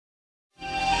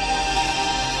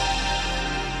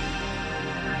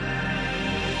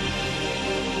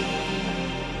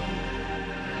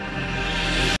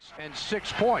and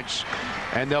 6 points.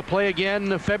 And they'll play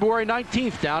again February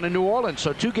 19th down in New Orleans.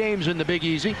 So 2 games in the Big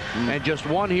Easy and just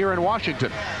 1 here in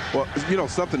Washington. Well, you know,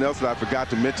 something else that I forgot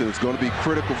to mention is going to be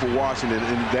critical for Washington,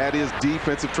 and that is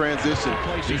defensive transition.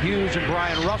 Places Hughes and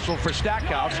Brian Russell for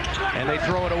Stackhouse, and they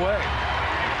throw it away.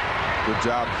 Good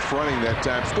job fronting that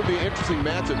time. It's going to be an interesting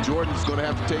matchup. Jordan's going to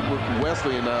have to take with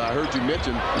Wesley, and I heard you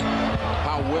mention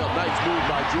how well. Nice move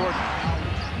by Jordan.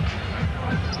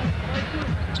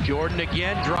 Jordan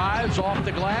again drives off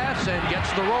the glass and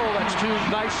gets the roll. That's 2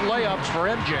 nice layups for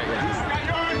MJ.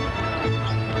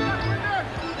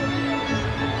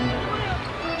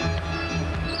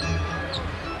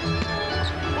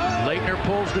 Laettner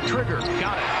pulls the trigger.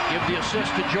 Got it. Give the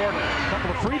assist to Jordan. A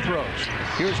couple of free throws.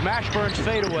 Here's Mashburn's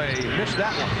fadeaway. Missed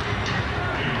that one.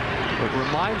 It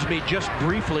reminds me just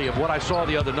briefly of what I saw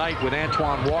the other night with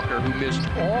Antoine Walker, who missed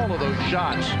all of those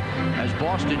shots as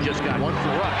Boston just got one for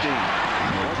us.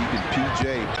 Keeping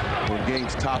PJ on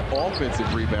game's top offensive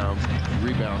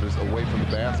rebounders away from the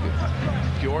basket.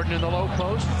 Jordan in the low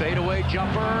post. Fadeaway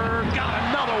jumper. Got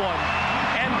another one.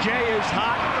 MJ is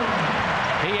hot.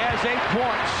 He has 8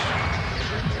 points.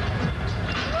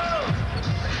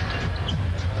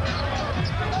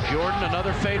 Jordan,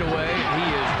 another fadeaway. He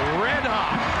is red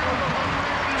hot.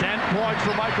 10 points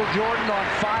for Michael Jordan on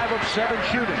 5 of 7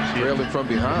 shootings. Trailing from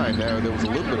behind. Now there was a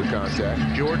little bit of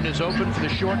contact. Jordan is open for the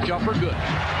short jumper. Good.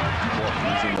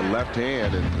 Using the left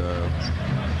hand and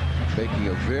making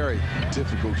a very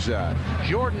difficult shot.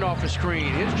 Jordan off the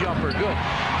screen. His jumper. Good.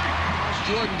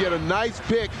 Jordan get a nice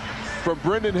pick from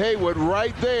Brendan Haywood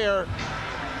right there,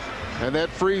 and that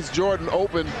frees Jordan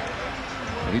open.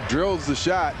 He drills the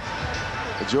shot.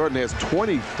 Jordan has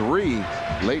 23.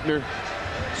 Laettner,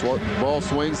 ball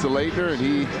swings to Laettner, and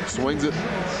he swings it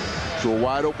to a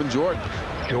wide open Jordan.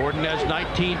 Jordan has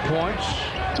 19 points.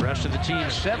 The rest of the team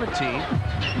 17.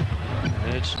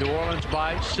 And it's New Orleans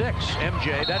by 6.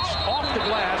 MJ, that's off the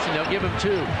glass, and they'll give him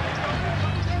 2.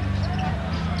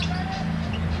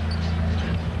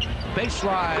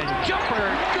 Baseline jumper,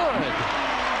 good.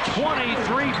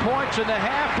 23 points in the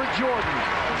half for Jordan.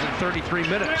 It was in 33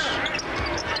 minutes.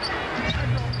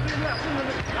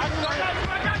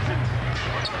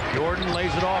 Jordan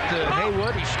lays it off to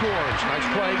Haywood. He scores. Nice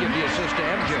play. Give the assist to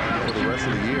MJ. For the rest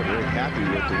of the year, very happy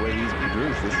with the way he's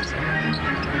produced. This is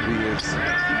his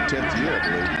 10th year, I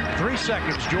believe. 3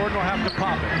 seconds. Jordan will have to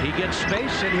pop it. He gets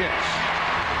space and hits.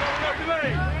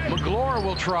 McGlure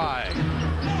will try.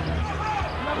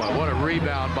 Well, what a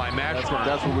rebound by Mashburn.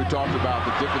 That's what we talked about,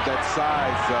 the different, that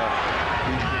size.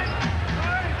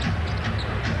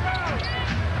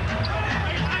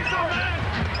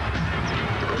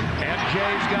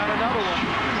 MJ's got another one.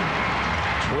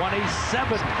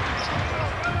 27.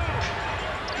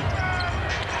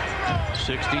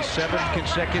 67th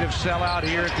consecutive sellout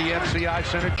here at the MCI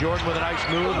Center. Jordan with a nice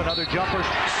move, another jumper.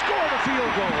 Score the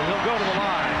field goal. He'll go to the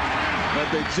line. But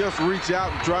they just reach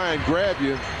out and try and grab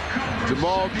you.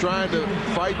 Jamal trying to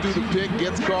fight through the pick,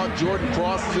 gets caught. Jordan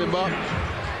crosses him up,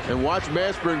 and watch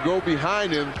Mashburn go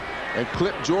behind him and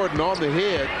clip Jordan on the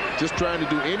head, just trying to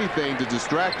do anything to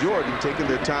distract Jordan, taking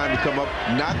their time to come up.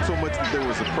 Not so much that there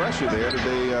was a pressure there that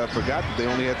they forgot that they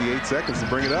only had the 8 seconds to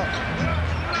bring it up.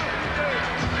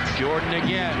 Jordan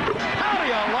again. How do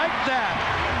you like that?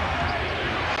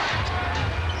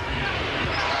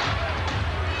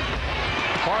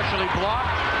 Partially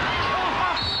blocked.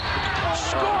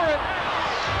 Score it,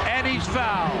 and he's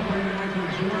fouled.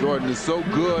 Jordan is so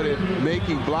good at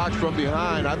making blocks from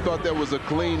behind. I thought that was a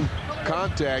clean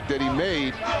contact that he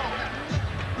made,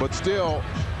 but still,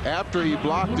 after he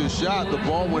blocked his shot, the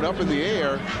ball went up in the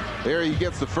air. There he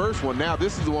gets the first one. Now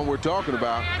this is the one we're talking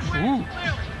about. Ooh.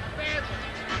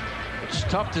 It's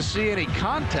tough to see any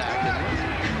contact.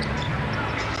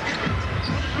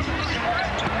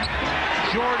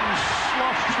 Jordan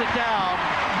sloughs it down.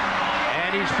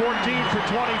 And he's 14 for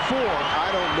 24.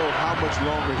 I don't know how much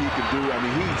longer he can do. I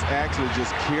mean, he's actually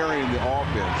just carrying the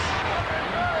offense.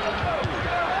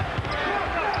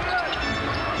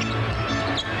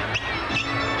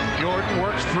 Jordan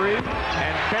works free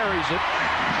and buries it.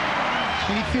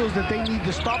 And he feels that they need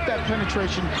to stop that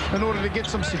penetration in order to get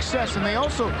some success. And they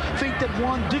also think that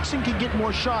Dixon can get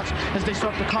more shots as they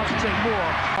start to concentrate more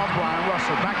on Brian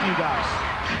Russell. Back to you guys.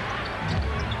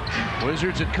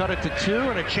 Wizards had cut it to 2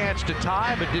 and a chance to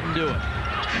tie, but didn't do it.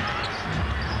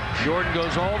 Jordan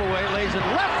goes all the way, lays it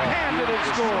left-handed and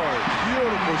scores.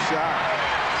 Beautiful shot.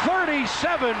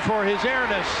 37 for his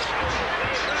airness.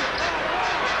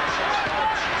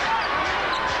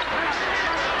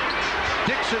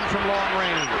 Dixon from long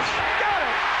range. Got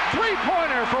it!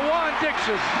 3-pointer for Juan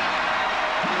Dixon.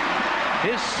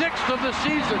 His 6th of the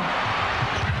season.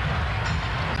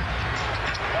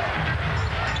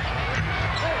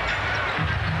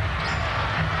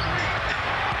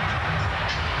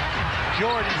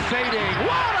 Jordan fading.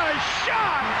 What a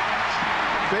shot!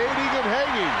 Fading and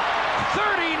hanging.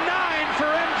 39 for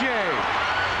MJ.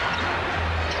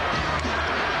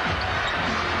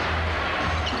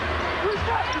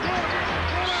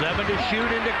 Seven to shoot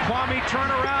into Kwame,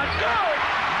 turnaround, good!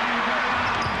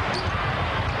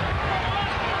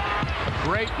 A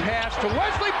great pass to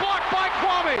Wesley, blocked by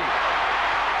Kwame.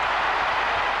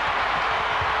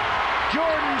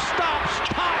 Jordan stops,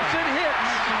 pops, and hits.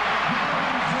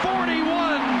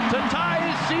 41 to tie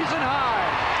his season high.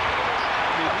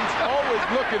 He's always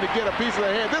looking to get a piece of the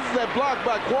hand. This is that block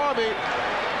by Kwame.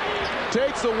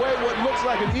 Takes away what looks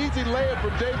like an easy layup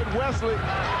from David Wesley.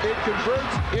 It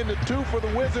converts into two for the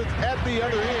Wizards at the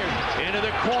other end. Into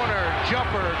the corner,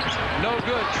 jumper, no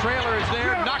good. Trailer is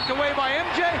there, knocked away by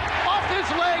MJ. Off his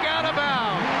leg, out of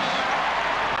bounds.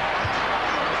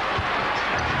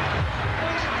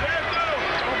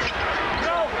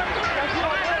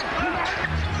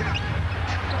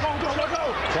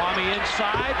 Kwame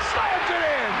inside, slams it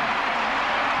in.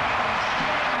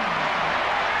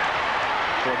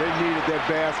 Well, they needed that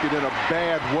basket in a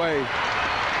bad way.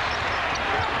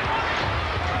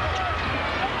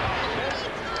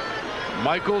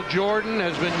 Michael Jordan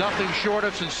has been nothing short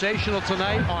of sensational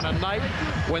tonight on a night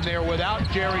when they're without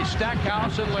Jerry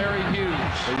Stackhouse and Larry Hughes.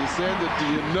 And you said that, do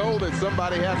you know that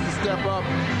somebody has to step up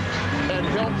and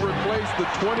help replace the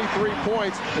 23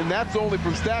 points, and that's only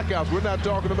from Stackhouse. We're not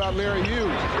talking about Larry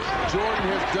Hughes. Jordan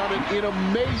has done it in a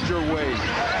major way.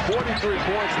 43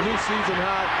 points, new season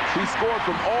high. He scored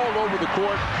from all over the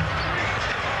court.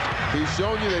 He's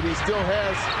shown you that he still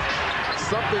has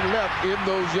something left in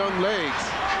those young legs.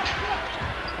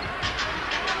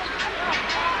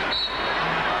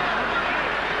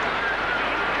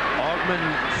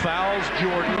 Fouls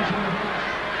Jordan.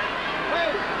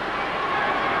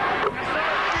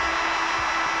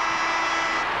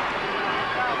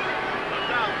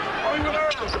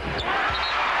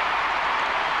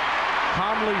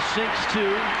 Conley sinks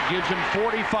two, gives him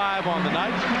 45 on the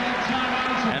night,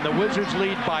 and the Wizards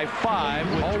lead by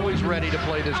 5. Always ready to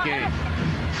play this game.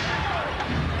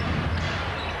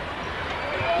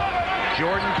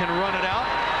 Jordan can run it out.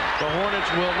 The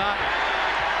Hornets will not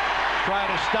try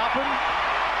to stop him.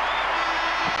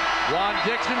 Juan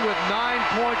Dixon with 9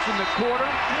 points in the quarter.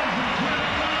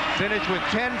 Finished with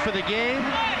 10 for the game.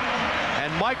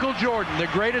 And Michael Jordan, the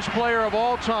greatest player of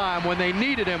all time, when they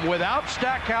needed him without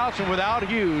Stackhouse and without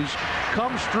Hughes,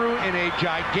 comes through in a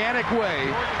gigantic way.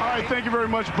 All right, thank you very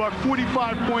much, Buck.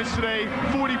 45 points today,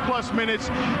 40-plus minutes.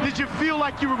 Did you feel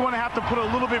like you were going to have to put a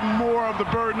little bit more of the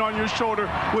burden on your shoulder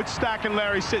with Stack and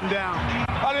Larry sitting down?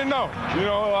 I didn't know. You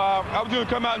know, I was going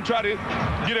to come out and try to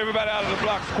get everybody out of the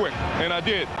blocks quick, and I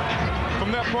did.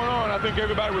 From that point on, I think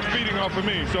everybody was feeding off of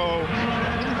me, so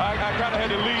I kind of had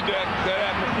to lead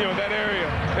that area,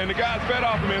 and the guys fed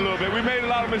off of me a little bit. We made a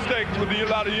lot of mistakes with a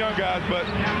lot of young guys, but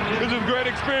this is a great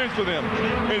experience for them.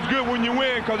 It's good when you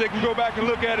win because they can go back and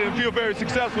look at it and feel very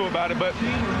successful about it. But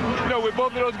you know, with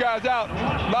both of those guys out,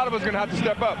 a lot of us are going to have to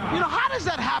step up. You know, how does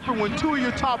that happen when two of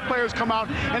your top players come out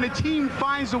and the team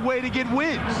finds a way to get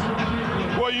wins?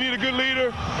 Well, you need a good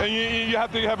leader, and you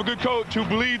have to have a good coach who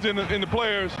believes in the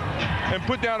players and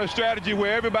put down a strategy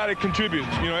where everybody contributes.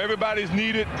 You know, everybody's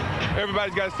needed.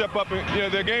 Everybody's got to step up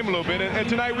in their game a little bit, and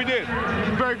tonight we did.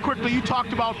 Very quickly, you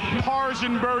talked about pars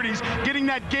and birdies, getting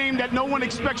that game that no one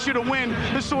expects you to win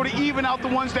to sort of even out the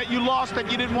ones that you lost that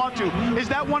you didn't want to. Is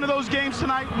that one of those games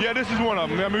tonight? Yeah, this is one of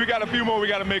them. I mean, we got a few more we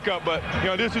got to make up, but you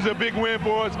know, this is a big win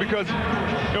for us because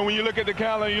you know, when you look at the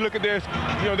calendar, you look at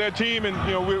their team, and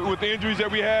you know, with the injuries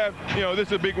that we have, you know, this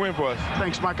is a big win for us.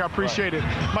 Thanks, Mike. I appreciate it.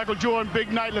 Michael Jordan,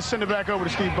 big night. Let's send it back over to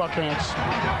Steve Buckhantz.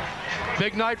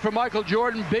 Big night for Michael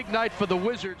Jordan. Big night for the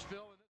Wizards, Phil.